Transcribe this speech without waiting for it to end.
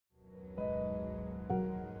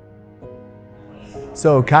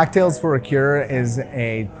So Cocktails for a Cure is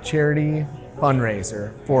a charity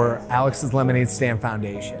fundraiser for Alex's Lemonade Stand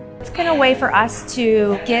Foundation. It's been a way for us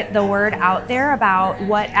to get the word out there about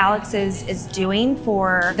what Alex is doing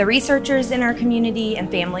for the researchers in our community and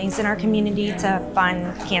families in our community to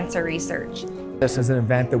fund cancer research. This is an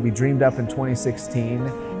event that we dreamed up in 2016,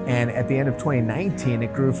 and at the end of 2019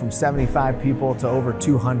 it grew from 75 people to over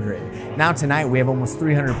 200. Now tonight we have almost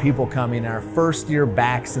 300 people coming, our first year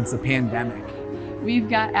back since the pandemic. We've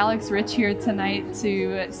got Alex Rich here tonight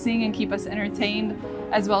to sing and keep us entertained,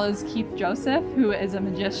 as well as Keith Joseph, who is a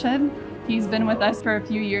magician. He's been with us for a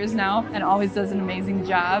few years now and always does an amazing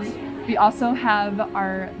job. We also have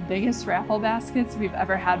our biggest raffle baskets we've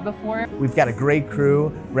ever had before. We've got a great crew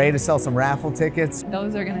ready to sell some raffle tickets.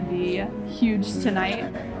 Those are going to be huge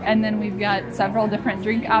tonight. And then we've got several different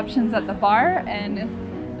drink options at the bar, and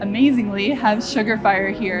amazingly have Sugar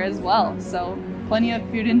Fire here as well. So plenty of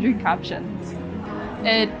food and drink options.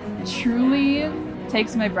 It truly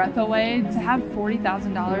takes my breath away to have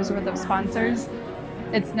 $40,000 worth of sponsors.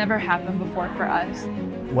 It's never happened before for us.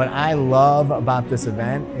 What I love about this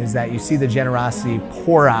event is that you see the generosity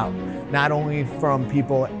pour out, not only from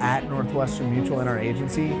people at Northwestern Mutual in our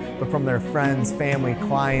agency, but from their friends, family,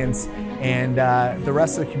 clients, and the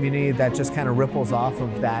rest of the community that just kind of ripples off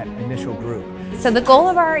of that initial group. So the goal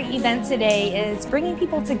of our event today is bringing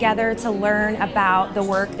people together to learn about the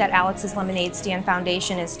work that Alex's Lemonade Stand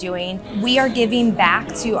Foundation is doing. We are giving back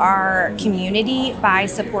to our community by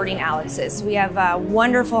supporting Alex's. We have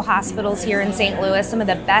wonderful hospitals here in St. Louis, some of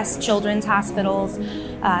the best children's hospitals,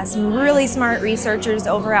 some really smart researchers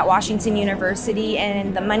over at Washington University,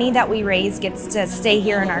 and the money that we raise gets to stay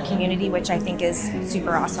here in our community, which I think is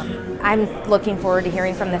super awesome. I'm looking forward to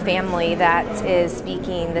hearing from the family that is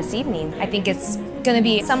speaking this evening. I think it's going to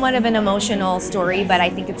be somewhat of an emotional story, but I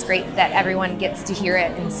think it's great that everyone gets to hear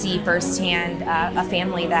it and see firsthand a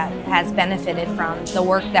family that has benefited from the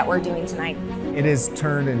work that we're doing tonight. It has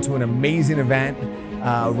turned into an amazing event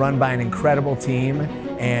run by an incredible team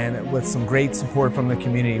and with some great support from the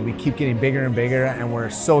community. We keep getting bigger and bigger, and we're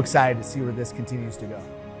so excited to see where this continues to go.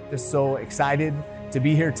 Just so excited to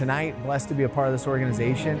be here tonight, blessed to be a part of this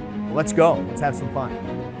organization. Let's go, let's have some fun.